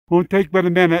Won't take but a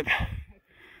minute.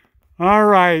 All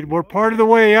right, we're part of the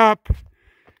way up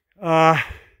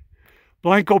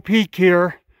Blanco Peak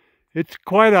here. It's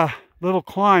quite a little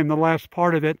climb, the last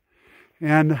part of it.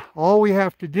 And all we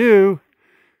have to do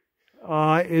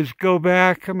is go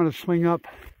back. I'm going to swing up.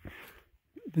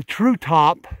 The true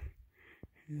top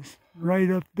is right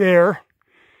up there.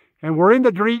 And we're in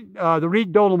the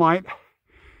Reed Dolomite,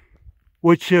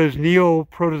 which is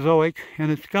Neoproterozoic.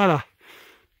 And it's got a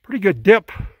pretty good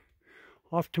dip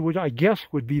off to what I guess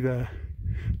would be the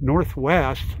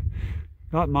northwest.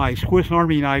 Got my Swiss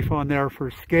Army knife on there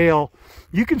for scale.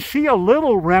 You can see a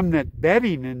little remnant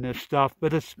bedding in this stuff,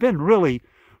 but it's been really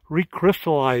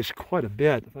recrystallized quite a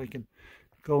bit. If I can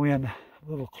go in a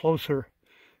little closer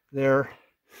there,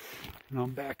 and I'll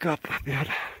back up a bit.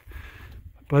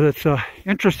 But it's an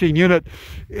interesting unit.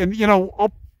 And, you know,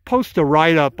 I'll post a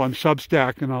write-up on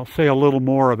Substack, and I'll say a little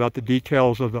more about the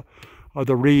details of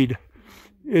the Reed.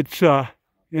 It's an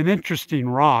interesting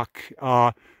rock.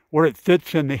 Where it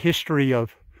fits in the history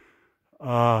of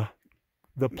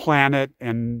the planet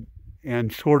and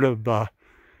sort of,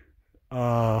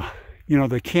 you know,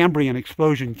 the Cambrian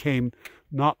explosion came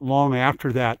not long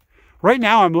after that. Right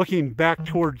now I'm looking back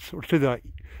towards, or to the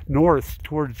north,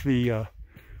 towards the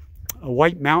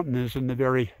White Mountain is in the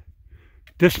very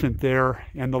distant there,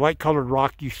 and the light-colored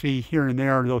rock you see here and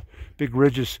there, those big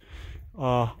ridges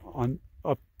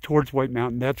up towards White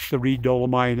Mountain, that's the Reed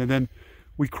Dolomite. And then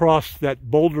we crossed that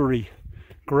bouldery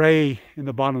gray in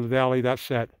the bottom of the valley. That's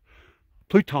that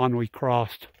Pluton we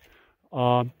crossed.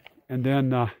 And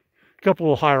then a couple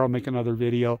little higher, I'll make another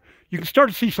video. You can start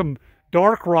to see some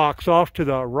dark rocks off to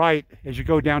the right as you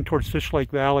go down towards Fish Lake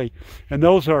Valley. And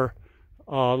those are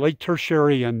late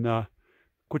tertiary and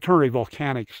quaternary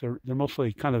volcanics. They're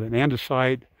mostly kind of an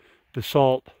andesite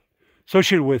basalt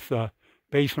associated with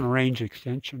basin range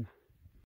extension.